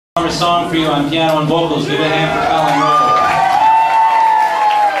A song for you on piano and vocals. Give a hand for Colin.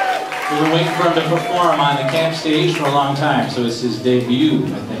 We've been waiting for him to perform on the camp stage for a long time, so it's his debut,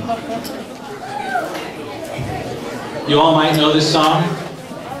 I think. You all might know this song.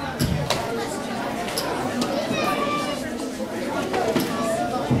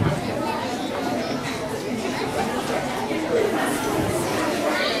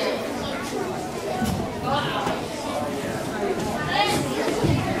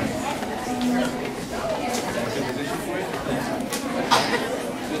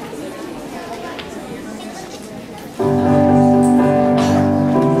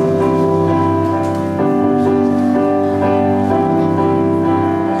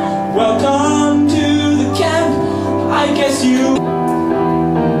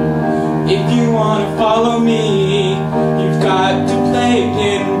 If you want to follow me, you've got to play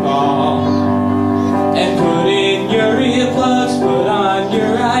pinball and put in your earplugs, put on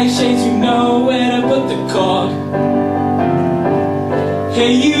your eye shades, you know where to put the cord.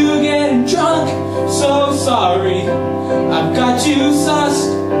 Hey, you getting drunk? So sorry, I've got you sussed.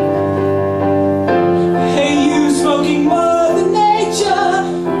 Hey, you smoking more than nature?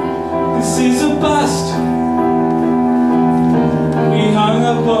 This is a bust. We hung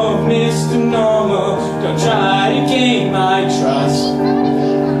up on Mr. Normal. Don't try to gain my trust,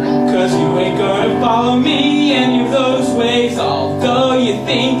 'cause you ain't gonna follow me any of those ways, although you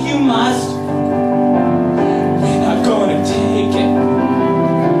think you must. We're not gonna take it.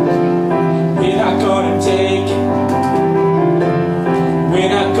 We're not gonna take it. We're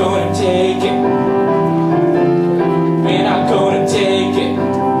not gonna take it. We're not gonna take it.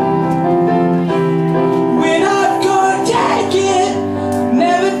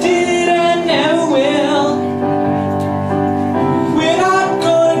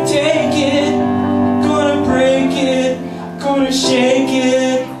 Shake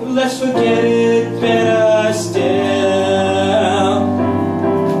it, let's forget it, better still.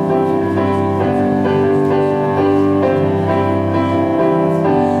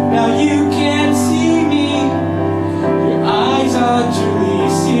 Now you can't see me, your eyes are truly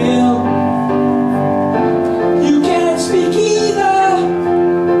sealed. You can't speak either,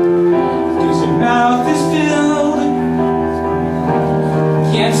 'cause your mouth is filled.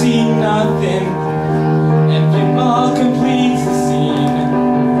 Can't see nothing, and your mall completes the scene.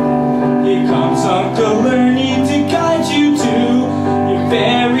 Here comes Uncle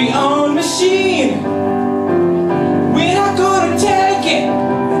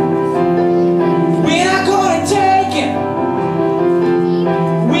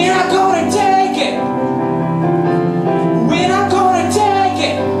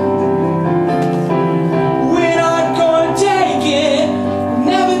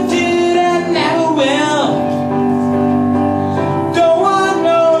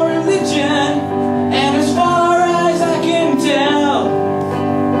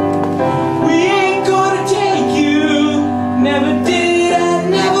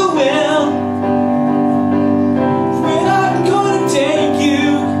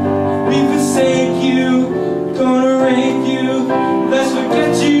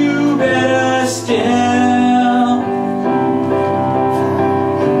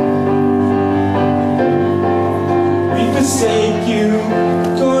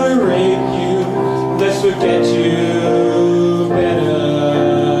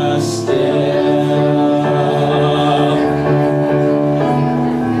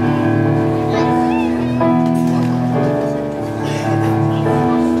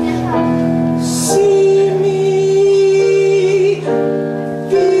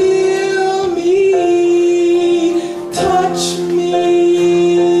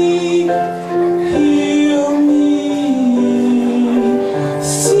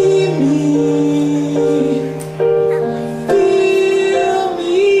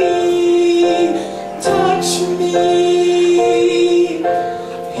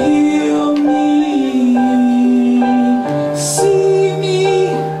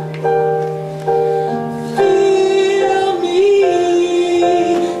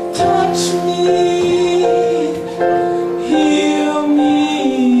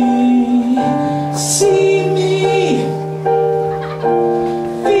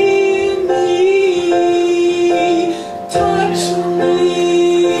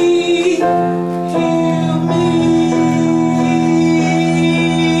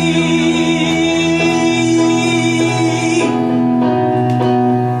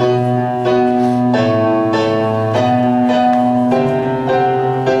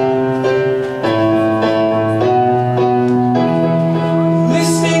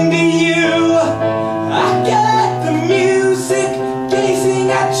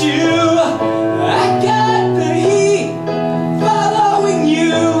you. I got the heat following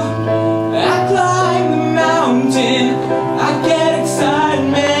you. I climb the mountain, I get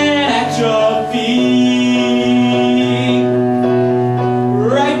excitement at your feet.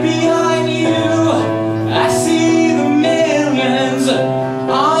 Right behind you, I see the millions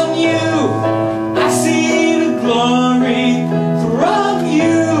on you. I see the glory from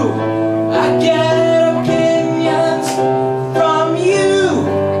you. I get opinions from you.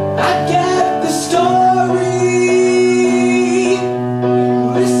 I get the story.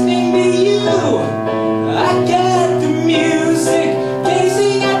 Listening to you, I get the music,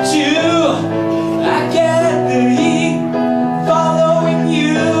 gazing at you. I get the heat following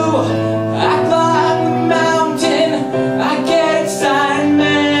you. I climb the mountain, I get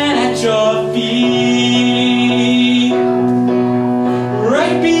excitement at your feet.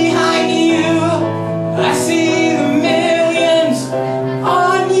 Right behind you, I see the millions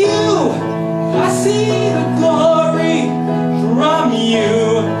on you. I see the glory from you.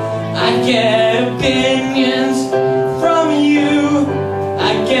 I get opinions